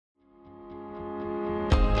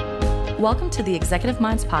Welcome to the Executive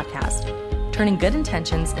Minds Podcast, turning good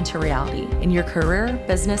intentions into reality in your career,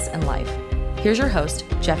 business, and life. Here's your host,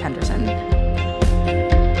 Jeff Henderson.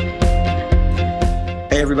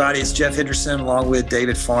 Hey everybody, it's Jeff Henderson along with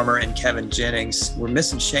David Farmer and Kevin Jennings. We're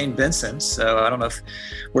missing Shane Benson, so I don't know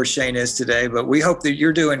where Shane is today, but we hope that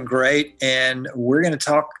you're doing great. And we're going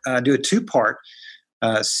to do a two-part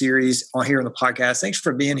series on here on the podcast. Thanks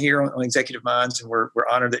for being here on Executive Minds, and we're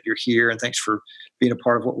honored that you're here, and thanks for being a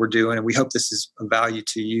part of what we're doing, and we hope this is of value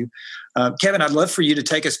to you. Kevin, I'd love for you to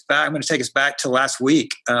take us back. I'm going to take us back to last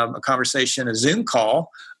week, a conversation, a Zoom call,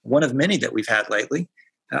 one of many that we've had lately,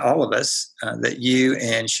 all of us, that you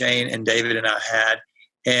and Shane and David and I had.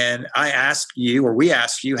 And we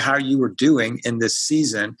asked you how you were doing in this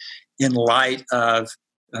season in light of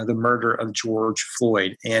the murder of George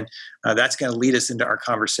Floyd. And that's going to lead us into our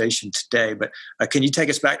conversation today. But can you take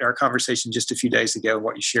us back to our conversation just a few days ago and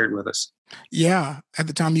what you shared with us? Yeah. At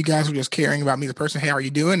the time, you guys were just caring about me, the person. Hey, how are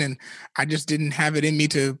you doing? And I just didn't have it in me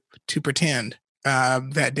to pretend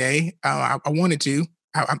that day. I wanted to.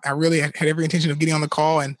 I really had every intention of getting on the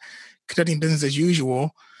call and conducting business as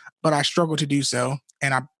usual, but I struggled to do so.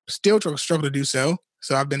 And I still struggle to do so.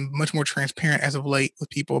 So I've been much more transparent as of late with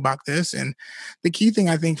people about this. And the key thing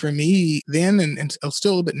I think for me then and still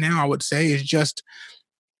a little bit now, I would say, is just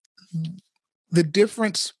the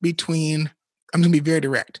difference between, I'm going to be very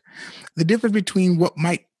direct, the difference between what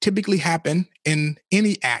might typically happen in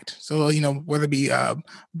any act. So, whether it be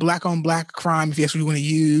black on black crime, if that's what you want to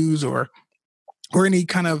use, or any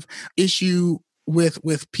kind of issue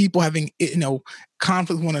with people having,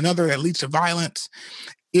 conflict with one another that leads to violence.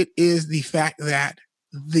 It is the fact that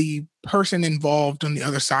the person involved on the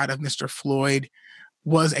other side of Mr. Floyd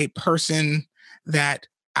was a person that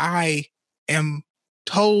I am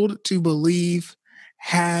told to believe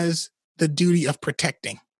has the duty of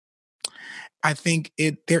protecting. I think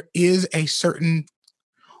there is a certain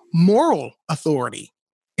moral authority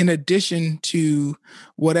in addition to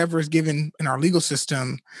whatever is given in our legal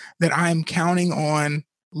system that I'm counting on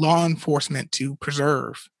law enforcement to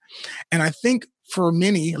preserve. And I think for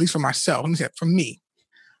many, at least for myself, let me say it, for me,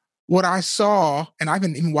 what I saw, and I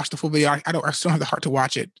haven't even watched the full video. I still don't have the heart to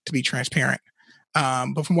watch it, to be transparent.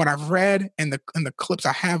 But from what I've read and the clips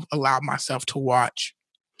I have allowed myself to watch,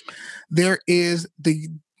 there is the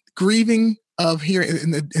grieving of hearing,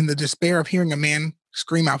 in the despair of hearing a man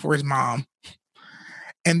scream out for his mom.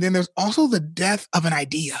 And then there's also the death of an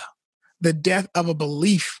idea, the death of a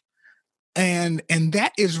belief. And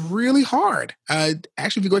that is really hard.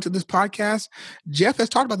 Actually, if you go to this podcast, Jeff has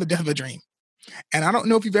talked about the death of a dream. And I don't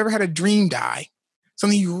know if you've ever had a dream die,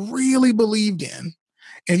 something you really believed in.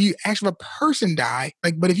 And if you actually have a person die,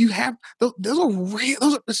 but if you have,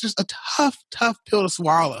 it's just a tough pill to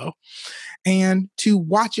swallow. And to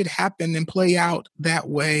watch it happen and play out that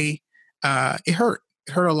way, it hurt.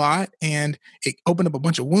 It hurt a lot, and it opened up a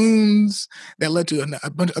bunch of wounds that led to a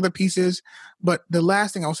bunch of other pieces. But the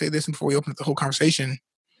last thing I'll say this before we open up the whole conversation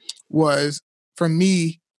was, for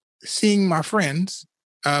me, seeing my friends,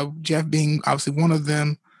 Jeff being obviously one of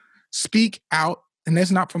them, speak out. And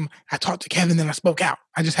that's not from, I talked to Kevin, then I spoke out.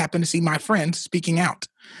 I just happened to see my friends speaking out.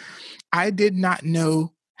 I did not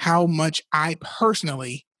know how much I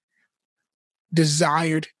personally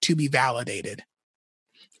desired to be validated.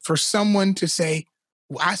 For someone to say,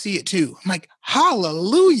 well, I see it too. I'm like,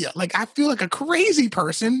 hallelujah. I feel like a crazy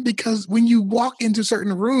person, because when you walk into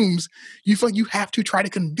certain rooms, you feel like you have to try to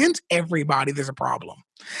convince everybody there's a problem.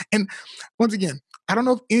 And once again, I don't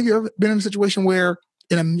know if any of you have ever been in a situation where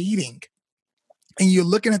in a meeting and you're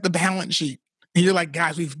looking at the balance sheet and you're like,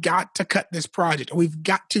 guys, we've got to cut this project, or we've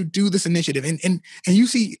got to do this initiative. And you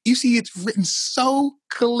see it's written so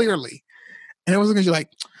clearly. And it was because you're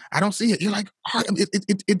like, I don't see it. You're like,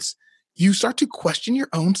 it's you start to question your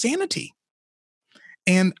own sanity.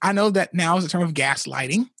 And I know that now is a term of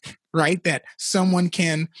gaslighting, right? That someone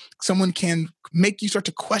can make you start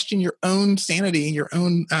to question your own sanity and your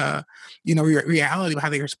own, your reality of how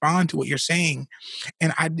they respond to what you're saying.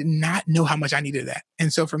 And I did not know how much I needed that.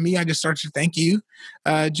 And so for me, I just started to thank you,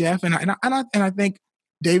 Jeff, and I thank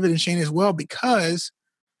David and Shane as well, because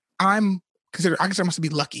I consider myself to be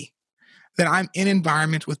lucky that I'm in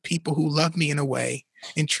environments with people who love me in a way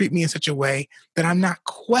and treat me in such a way that I'm not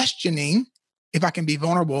questioning if I can be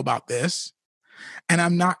vulnerable about this. And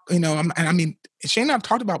I'm not, Shane and I've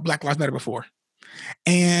talked about Black Lives Matter before.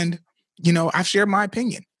 And, I've shared my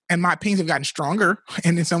opinion, and my opinions have gotten stronger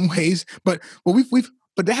and in some ways, but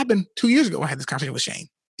that happened 2 years ago. I had this conversation with Shane,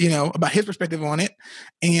 about his perspective on it.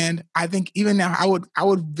 And I think even now I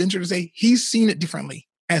would venture to say he's seen it differently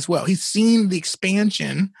as well. He's seen the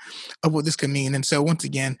expansion of what this could mean. And so once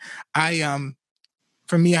again,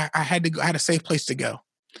 for me, I had a safe place to go.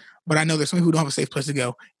 But I know there's some people who don't have a safe place to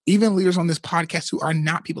go. Even leaders on this podcast who are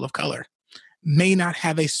not people of color may not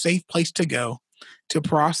have a safe place to go to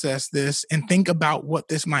process this and think about what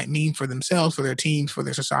this might mean for themselves, for their teams, for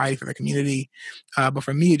their society, for their community. But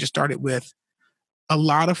for me, it just started with a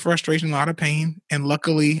lot of frustration, a lot of pain. And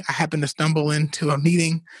luckily, I happened to stumble into a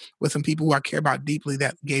meeting with some people who I care about deeply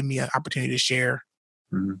that gave me an opportunity to share.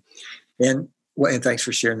 Mm-hmm. And thanks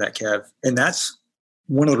for sharing that, Kev. And that's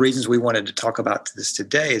one of the reasons we wanted to talk about this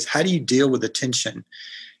today is how do you deal with the tension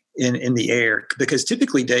in the air? Because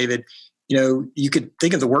typically, David, you could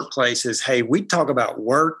think of the workplace as, hey, we talk about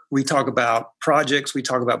work, we talk about projects, we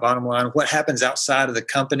talk about bottom line, what happens outside of the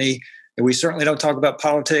company. And we certainly don't talk about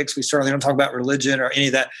politics. We certainly don't talk about religion or any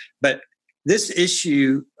of that. But this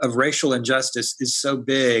issue of racial injustice is so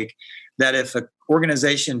big that if an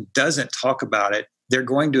organization doesn't talk about it, they're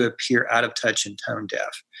going to appear out of touch and tone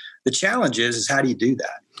deaf. The challenge is how do you do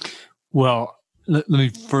that? Well, let me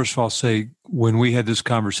first of all say, when we had this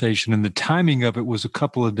conversation, and the timing of it was a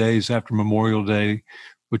couple of days after Memorial Day,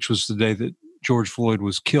 which was the day that George Floyd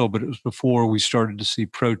was killed, but it was before we started to see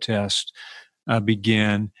protests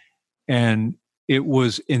begin. And it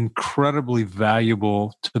was incredibly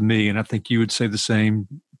valuable to me, and I think you would say the same,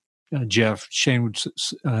 Jeff. Shane would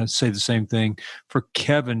say the same thing, for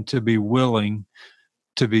Kevin to be willing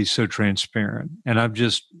to be so transparent. And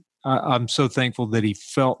I'm so thankful that he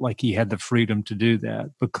felt like he had the freedom to do that,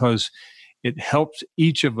 because it helped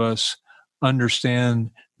each of us understand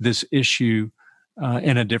this issue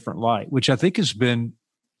in a different light, which I think it's been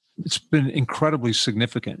incredibly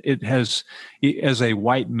significant. It has, as a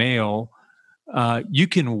white male, you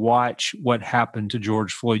can watch what happened to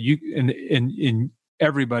George Floyd. And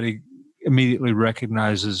everybody immediately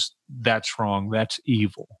recognizes that's wrong, that's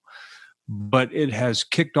evil. But it has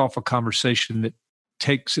kicked off a conversation that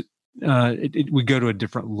takes it, we go to a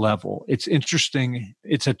different level. It's interesting.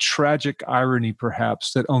 It's a tragic irony,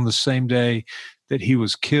 perhaps, that on the same day that he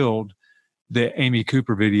was killed, the Amy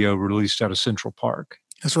Cooper video released out of Central Park.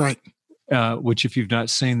 That's right. Which, if you've not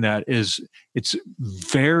seen that, it's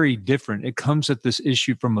very different. It comes at this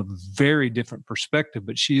issue from a very different perspective,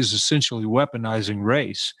 but she is essentially weaponizing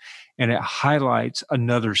race, and it highlights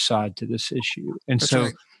another side to this issue. And That's so,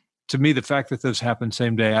 right. To me, the fact that those happen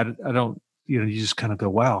same day, I don't, you just kind of go,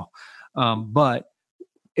 wow. But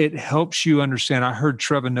it helps you understand. I heard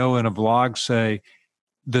Trevor Noah in a vlog say,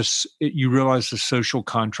 you realize the social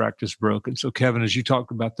contract is broken. So, Kevin, as you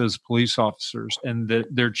talked about those police officers and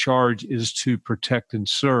their charge is to protect and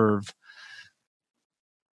serve,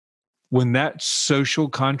 when that social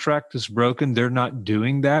contract is broken, they're not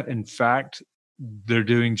doing that. In fact, they're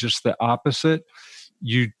doing just the opposite.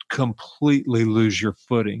 You completely lose your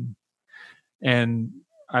footing. And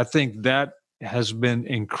I think that has been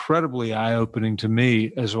incredibly eye-opening to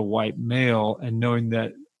me as a white male, and knowing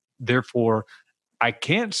that, therefore, I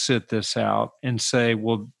can't sit this out and say,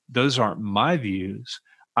 well, those aren't my views.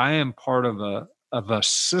 I am part of a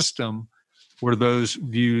system where those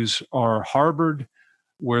views are harbored,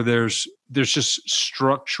 where there's just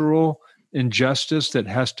structural injustice that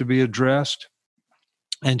has to be addressed.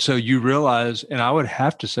 And so you realize, and I would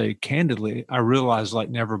have to say candidly, I realize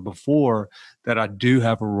like never before that I do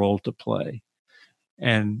have a role to play.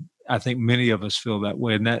 And I think many of us feel that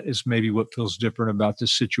way. And that is maybe what feels different about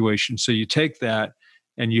this situation. So you take that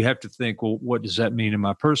and you have to think, well, what does that mean in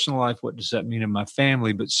my personal life? What does that mean in my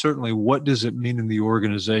family? But certainly, what does it mean in the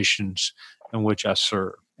organizations in which I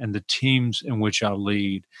serve and the teams in which I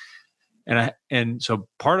lead? And so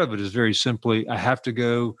part of it is very simply, I have to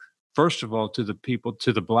go, first of all, to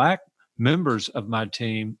the Black members of my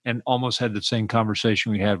team, and almost had the same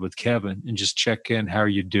conversation we had with Kevin, and just check in. How are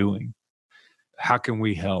you doing? How can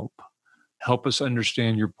we help? Help us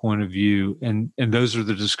understand your point of view. And those are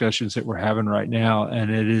the discussions that we're having right now. And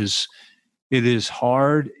it is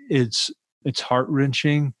hard. It's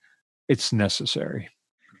heart-wrenching. It's necessary.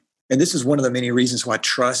 And this is one of the many reasons why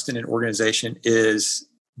trust in an organization is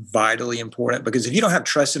vitally important, because if you don't have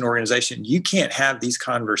trust in an organization, you can't have these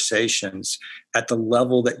conversations at the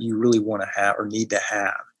level that you really want to have or need to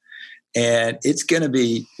have. And it's going to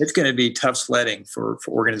be tough sledding for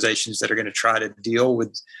organizations that are going to try to deal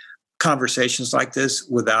with conversations like this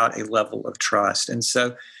without a level of trust. And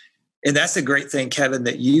that's a great thing, Kevin,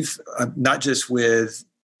 that you've not just with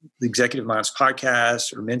the Executive Minds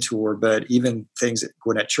podcast or Mentor, but even things at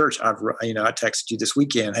Gwinnett Church. I texted you this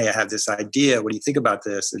weekend, hey, I have this idea. What do you think about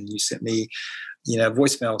this? And you sent me,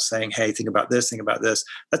 voicemail saying, hey, think about this, think about this.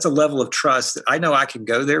 That's a level of trust that I know I can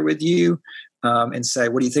go there with you. and say,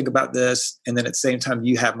 what do you think about this? And then at the same time,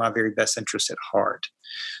 you have my very best interest at heart.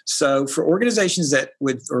 So for organizations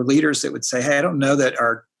or leaders that would say, hey, I don't know that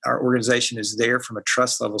our organization is there from a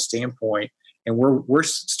trust level standpoint, and we're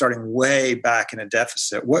starting way back in a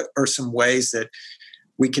deficit. What are some ways that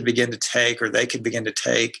we could begin to take, or they could begin to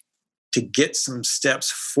take, to get some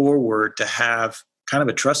steps forward to have kind of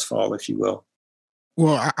a trust fall, if you will?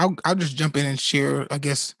 Well, I'll just jump in and share, I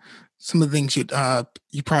guess, some of the things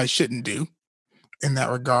you probably shouldn't do in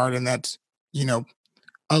that regard, and that's,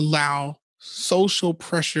 allow social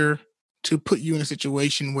pressure to put you in a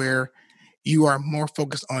situation where you are more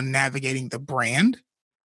focused on navigating the brand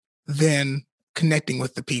than connecting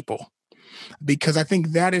with the people. Because I think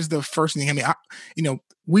that is the first thing. I mean,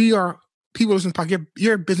 we are people listening to the podcast.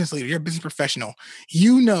 You're a business leader, you're a business professional.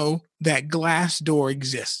 You know that Glassdoor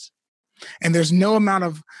exists. And there's no amount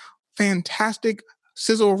of fantastic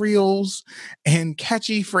sizzle reels and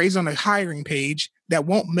catchy phrase on a hiring page that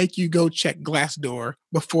won't make you go check Glassdoor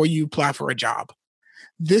before you apply for a job.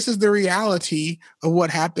 This is the reality of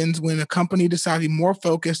what happens when a company decides to be more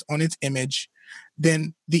focused on its image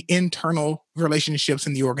than the internal relationships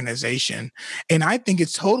in the organization. And I think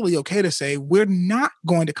it's totally okay to say, we're not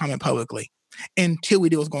going to comment publicly until we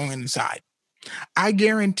do what's going on inside. I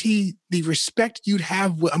guarantee the respect you'd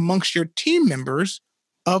have amongst your team members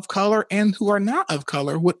of color and who are not of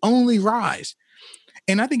color would only rise.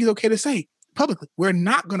 And I think it's okay to say publicly, we're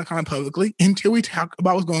not going to comment publicly until we talk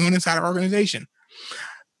about what's going on inside our organization.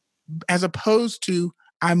 As opposed to,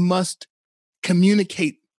 I must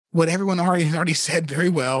communicate what everyone has already said very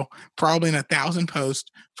well, probably in 1,000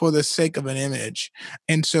 posts, for the sake of an image.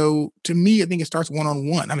 And so, to me, I think it starts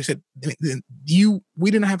one-on-one. I mean,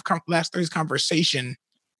 we didn't have last Thursday's conversation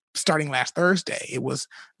starting last Thursday. It was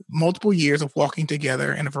multiple years of walking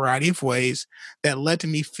together in a variety of ways that led to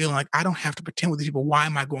me feeling like I don't have to pretend with these people. Why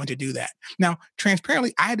am I going to do that? Now,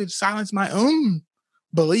 transparently, I had to silence my own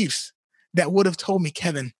beliefs that would have told me,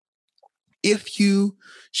 Kevin, if you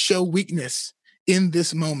show weakness in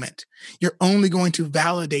this moment, you're only going to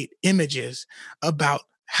validate images about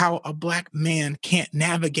how a Black man can't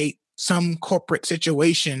navigate some corporate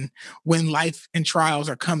situation when life and trials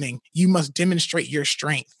are coming. You must demonstrate your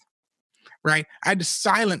strength, right? I had to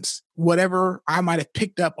silence whatever I might have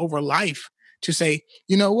picked up over life to say,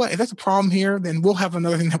 you know what, if that's a problem here, then we'll have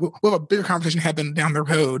another thing. We'll have a bigger conversation happen down the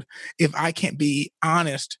road if I can't be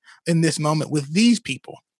honest in this moment with these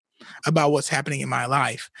people about what's happening in my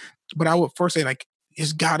life. But I would first say, like,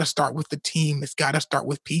 it's got to start with the team. It's got to start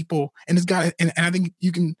with people. And it's got to, and I think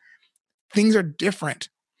things are different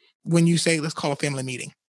when you say, let's call a family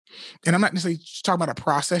meeting. And I'm not necessarily talking about a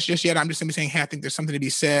process just yet. I'm just simply saying, hey, I think there's something to be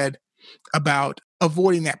said about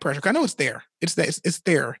avoiding that pressure. 'Cause I know it's there. It's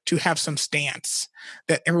there to have some stance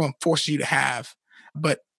that everyone forces you to have.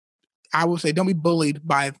 But I will say, don't be bullied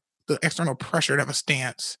by the external pressure to have a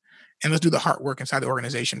stance. And let's do the hard work inside the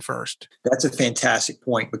organization first. That's a fantastic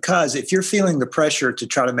point, because if you're feeling the pressure to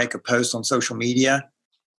try to make a post on social media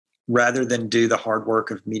rather than do the hard work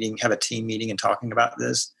of have a team meeting and talking about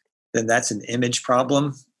this, then that's an image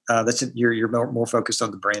problem. You're more focused on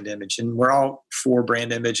the brand image, and we're all for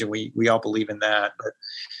brand image, and we all believe in that. But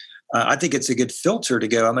I think it's a good filter to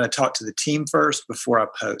go, I'm going to talk to the team first before I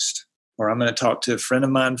post, or I'm going to talk to a friend of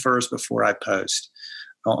mine first before I post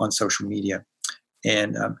on social media.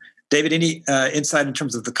 And David, any insight in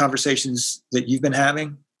terms of the conversations that you've been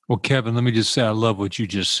having? Well, Kevin, let me just say, I love what you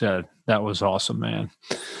just said. That was awesome, man.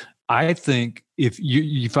 I think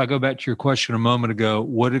if I go back to your question a moment ago,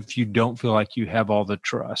 what if you don't feel like you have all the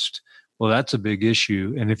trust? Well, that's a big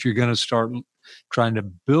issue. And if you're going to start trying to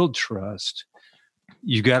build trust,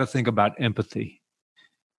 you got to think about empathy.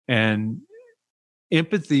 And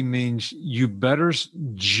empathy means you better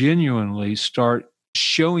genuinely start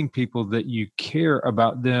showing people that you care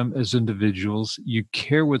about them as individuals, you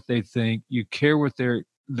care what they think, you care what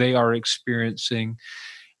they are experiencing,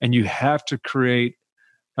 and you have to create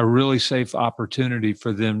a really safe opportunity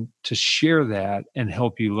for them to share that and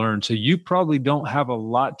help you learn. So you probably don't have a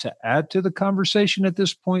lot to add to the conversation at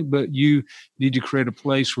this point, but you need to create a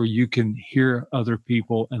place where you can hear other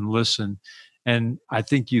people and listen. And I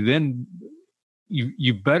think you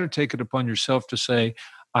better take it upon yourself to say,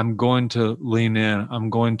 I'm going to lean in. I'm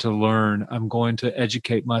going to learn. I'm going to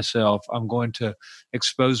educate myself. I'm going to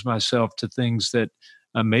expose myself to things that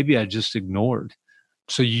maybe I just ignored.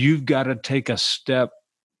 So you've got to take a step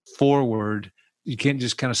forward. You can't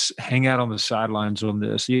just kind of hang out on the sidelines on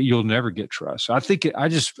this. You'll never get trust. So I think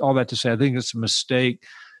all that to say, I think it's a mistake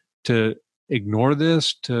to ignore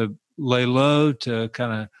this, to lay low, to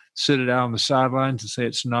kind of sit it out on the sidelines and say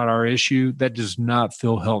it's not our issue. That does not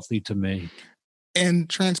feel healthy to me. And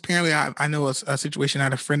transparently, I know a situation. I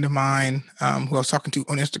had a friend of mine who I was talking to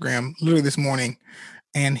on Instagram literally this morning,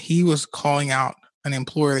 and he was calling out an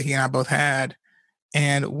employer that he and I both had.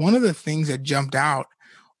 And one of the things that jumped out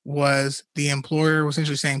was the employer was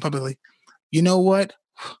essentially saying publicly, you know what?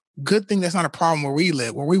 Good thing that's not a problem where we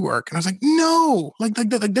live, where we work. And I was like, no, like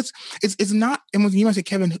that's it's not. And when you might say,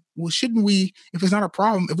 Kevin, well, shouldn't we? If it's not a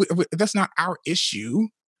problem, if that's not our issue,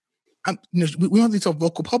 we don't have to be so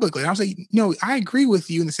vocal publicly. And I was like, no, I agree with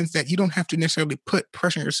you in the sense that you don't have to necessarily put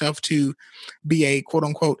pressure on yourself to be a quote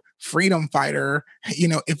unquote freedom fighter.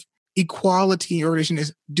 If equality in your organization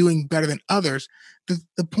is doing better than others,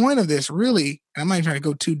 the point of this really, and I'm not even trying to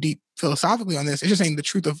go too deep philosophically on this, it's just saying the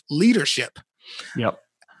truth of leadership. Yep.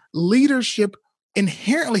 Leadership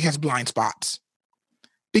inherently has blind spots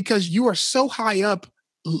because you are so high up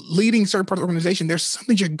leading certain parts of the organization. There's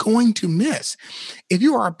something you're going to miss. If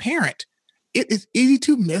you are a parent, it is easy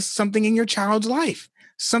to miss something in your child's life.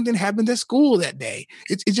 Something happened at school that day.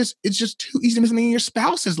 It's just too easy to miss something in your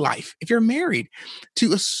spouse's life. If you're married,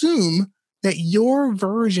 to assume that your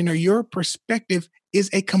version or your perspective is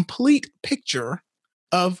a complete picture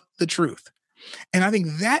of the truth. And I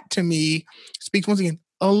think that to me speaks once again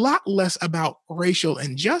a lot less about racial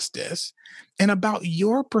injustice and about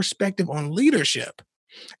your perspective on leadership.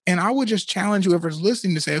 And I would just challenge whoever's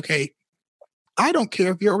listening to say, okay, I don't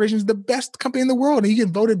care if your organization is the best company in the world and you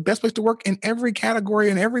get voted best place to work in every category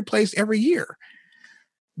in every place every year.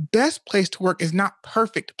 Best place to work is not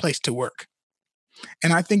perfect place to work.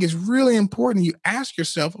 And I think it's really important you ask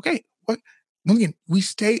yourself, okay, once again,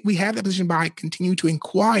 we have that position by continuing to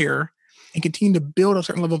inquire and continue to build a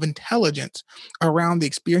certain level of intelligence around the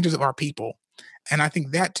experiences of our people. And I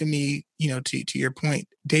think that to me, to your point,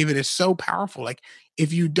 David, is so powerful. Like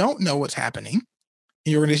if you don't know what's happening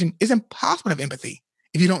in your organization, it's impossible to have empathy.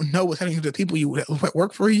 If you don't know what's happening to the people that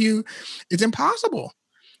work for you, it's impossible.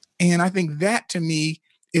 And I think that to me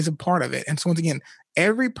is a part of it. And so once again,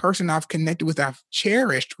 every person I've connected with, I've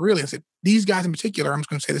cherished really. I said, these guys in particular, I'm just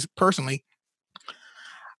going to say this personally,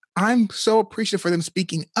 I'm so appreciative for them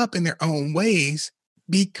speaking up in their own ways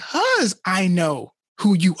because I know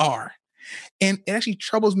who you are. And it actually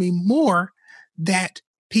troubles me more that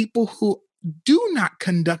people who do not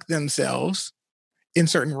conduct themselves in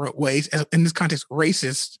certain ways, as in this context,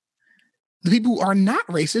 racist, the people who are not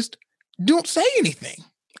racist don't say anything.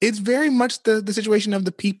 It's very much the situation of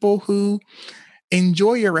the people who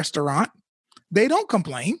enjoy your restaurant. They don't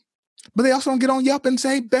complain, but they also don't get on Yelp and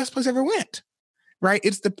say best place ever went. Right?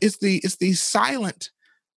 It's the silent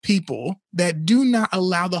people that do not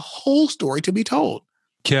allow the whole story to be told.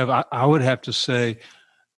 Kev, I would have to say,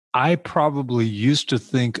 I probably used to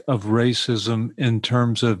think of racism in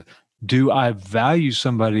terms of, do I value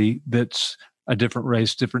somebody that's a different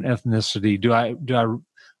race, different ethnicity? Do I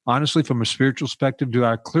honestly, from a spiritual perspective, do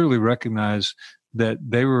I clearly recognize that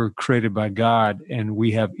they were created by God and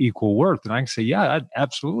we have equal worth? And I can say, yeah, I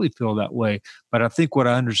absolutely feel that way. But I think what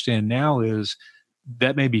I understand now is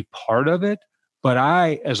that may be part of it, but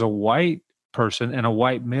I, as a white person and a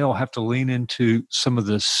white male, have to lean into some of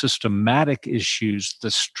the systematic issues,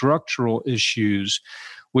 the structural issues,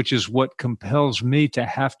 which is what compels me to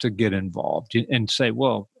have to get involved and say,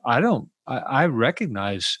 well, I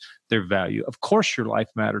recognize their value. Of course, your life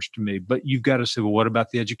matters to me, but you've got to say, well, what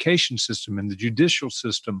about the education system and the judicial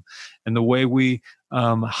system and the way we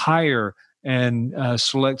hire and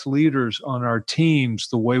select leaders on our teams,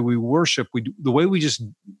 the way we worship, the way we just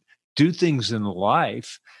do things in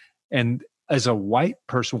life. And as a white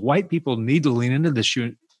person, white people need to lean into this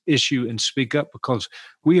issue and speak up because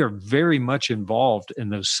we are very much involved in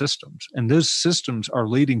those systems. And those systems are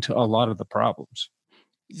leading to a lot of the problems.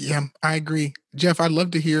 Yeah, I agree. Jeff, I'd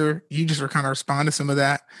love to hear you just kind of respond to some of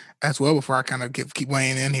that as well before I kind of keep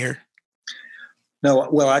weighing in here. No,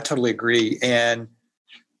 well, I totally agree. And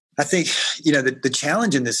I think, the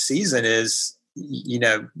challenge in this season is,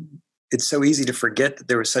 it's so easy to forget that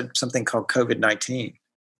there was something called COVID-19.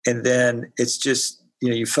 And then it's just,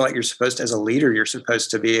 you feel like you're supposed to, as a leader, you're supposed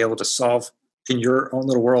to be able to solve, in your own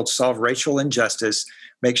little world, solve racial injustice,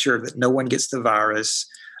 make sure that no one gets the virus,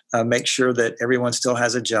 make sure that everyone still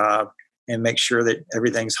has a job, and make sure that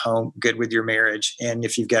everything's good with your marriage. And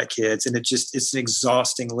if you've got kids, and it's an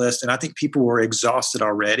exhausting list. And I think people were exhausted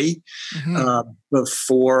already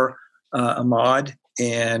before Ahmaud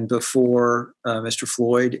and before Mr.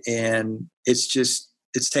 Floyd. And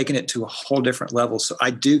it's taken it to a whole different level. So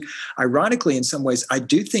ironically, in some ways, I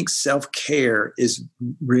do think self-care is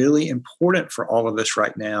really important for all of us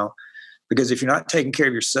right now, because if you're not taking care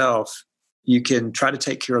of yourself, you can try to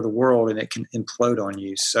take care of the world and it can implode on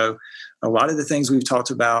you. So a lot of the things we've talked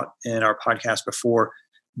about in our podcast before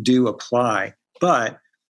do apply. But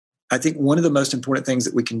I think one of the most important things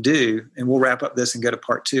that we can do, and we'll wrap up this and go to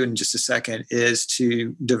part 2 in just a second, is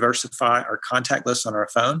to diversify our contact list on our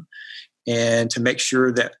phone and to make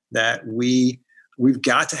sure that we've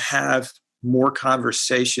got to have more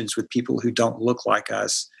conversations with people who don't look like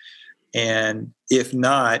us. And if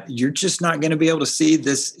not, you're just not going to be able to see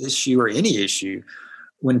this issue or any issue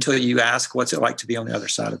until you ask, what's it like to be on the other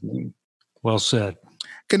side of me? Well said.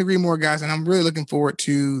 Couldn't agree more, guys. And I'm really looking forward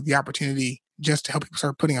to the opportunity just to help people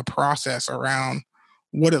start putting a process around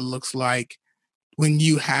what it looks like when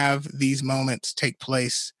you have these moments take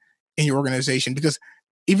place in your organization. Because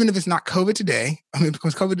even if it's not COVID today,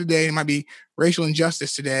 because COVID today, it might be racial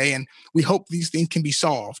injustice today, and we hope these things can be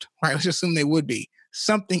solved, right? Let's just assume they would be.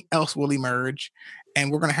 Something else will emerge,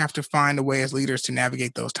 and we're going to have to find a way as leaders to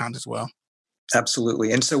navigate those times as well.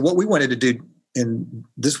 Absolutely. And so what we wanted to do in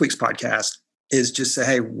this week's podcast is just say,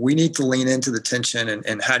 hey, we need to lean into the tension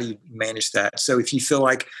and how do you manage that? So if you feel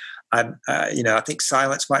like, I think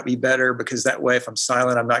silence might be better, because that way, if I'm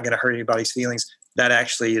silent, I'm not going to hurt anybody's feelings. That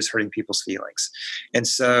actually is hurting people's feelings. And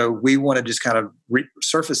so we want to just kind of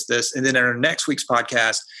resurface this. And then in our next week's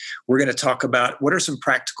podcast, we're going to talk about what are some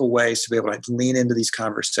practical ways to be able to lean into these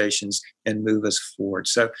conversations and move us forward.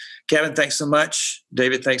 So Kevin, thanks so much.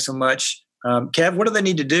 David, thanks so much. Kev, what do they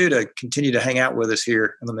need to do to continue to hang out with us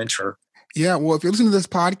here in the Mentor? Yeah, well, if you're listening to this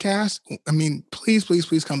podcast,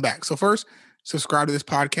 please come back. So first, subscribe to this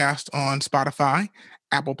podcast on Spotify,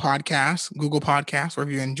 Apple Podcasts, Google Podcasts,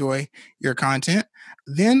 wherever you enjoy your content.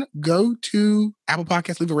 Then go to Apple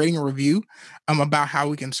Podcasts, leave a rating or review about how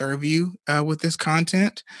we can serve you with this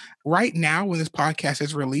content. Right now, when this podcast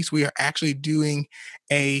is released, we are actually doing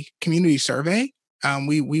a community survey.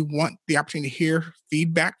 We want the opportunity to hear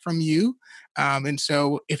feedback from you. And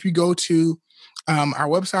so if you go to our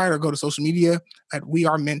website or go to social media at We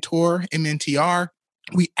Are Mentor, MNTR,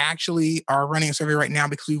 we actually are running a survey right now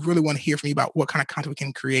because we really want to hear from you about what kind of content we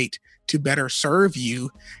can create to better serve you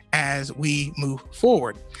as we move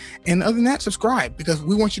forward. And other than that, subscribe, because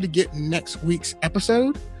we want you to get next week's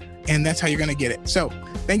episode, and that's how you're going to get it. So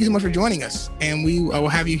thank you so much for joining us, and we will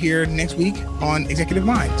have you here next week on Executive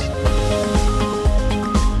Minds.